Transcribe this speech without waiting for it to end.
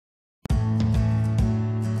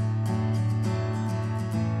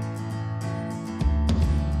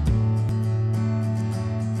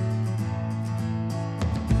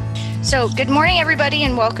So good morning, everybody,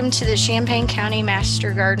 and welcome to the Champaign County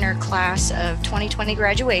Master Gardener Class of 2020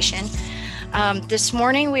 graduation. This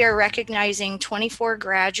morning we are recognizing 24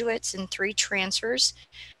 graduates and 3 transfers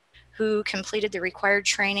who completed the required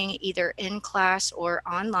training either in class or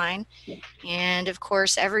online. And of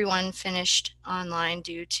course, everyone finished online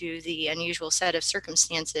due to the unusual set of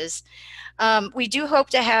circumstances. We do hope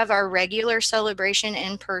to have our regular celebration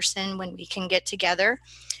in person when we can get together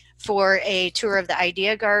for a tour of the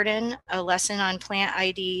Idea Garden, a lesson on plant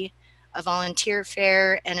ID, a volunteer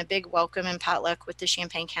fair, and a big welcome and potluck with the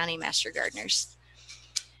Champaign County Master Gardeners.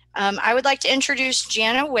 I would like to introduce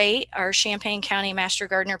Jana Waite, our Champaign County Master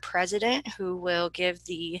Gardener President, who will give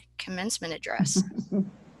the commencement address.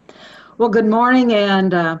 Well, good morning,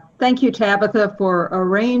 and thank you, Tabitha, for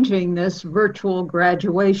arranging this virtual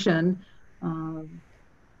graduation.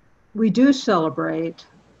 We do celebrate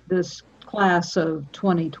this class of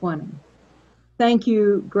 2020. Thank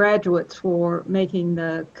you, graduates, for making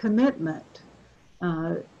the commitment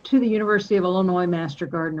to the University of Illinois Master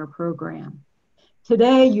Gardener program.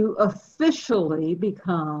 Today, you officially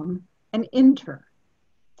become an intern.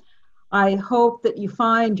 I hope that you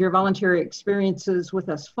find your voluntary experiences with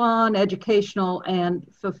us fun, educational, and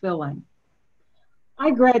fulfilling.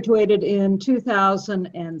 I graduated in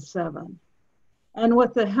 2007. And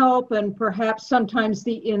with the help and perhaps sometimes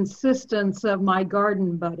the insistence of my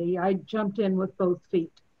garden buddy, I jumped in with both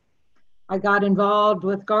feet. I got involved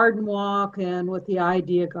with Garden Walk and with the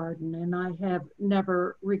Idea Garden, and I have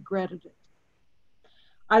never regretted it.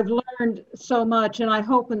 I've learned so much, and I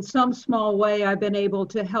hope in some small way I've been able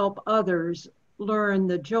to help others learn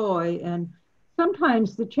the joy and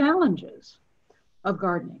sometimes the challenges of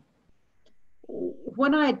gardening.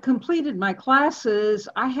 When I had completed my classes,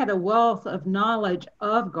 I had a wealth of knowledge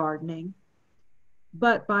of gardening,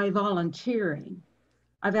 but by volunteering,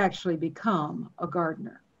 I've actually become a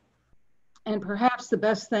gardener. And perhaps the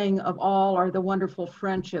best thing of all are the wonderful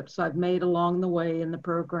friendships I've made along the way in the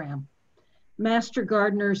program. Master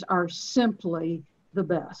gardeners are simply the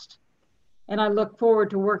best. And I look forward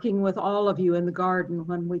to working with all of you in the garden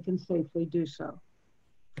when we can safely do so.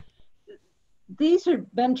 These have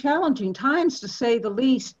been challenging times, to say the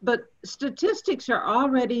least, but statistics are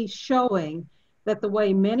already showing that the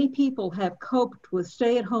way many people have coped with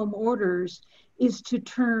stay-at-home orders is to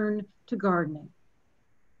turn to gardening.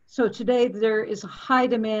 So today there is a high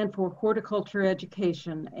demand for horticulture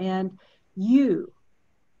education, and you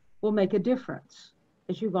will make a difference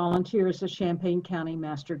as you volunteer as a Champaign County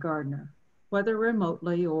Master Gardener, whether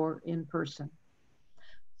remotely or in person.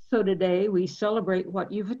 So today we celebrate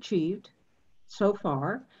what you've achieved so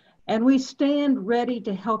far, and we stand ready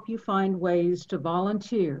to help you find ways to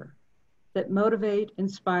volunteer that motivate,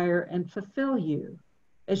 inspire, and fulfill you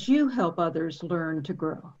as you help others learn to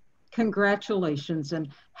grow. Congratulations and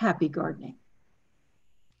happy gardening.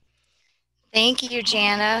 Thank you,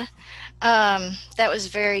 Jana. That was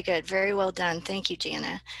very good. Very well done. Thank you,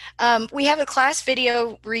 Jana. We have a class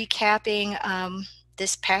video recapping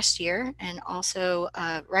this past year and also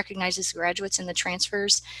recognizes the graduates and the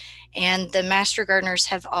transfers. And the Master Gardeners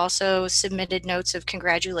have also submitted notes of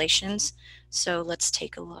congratulations. So let's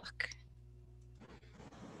take a look.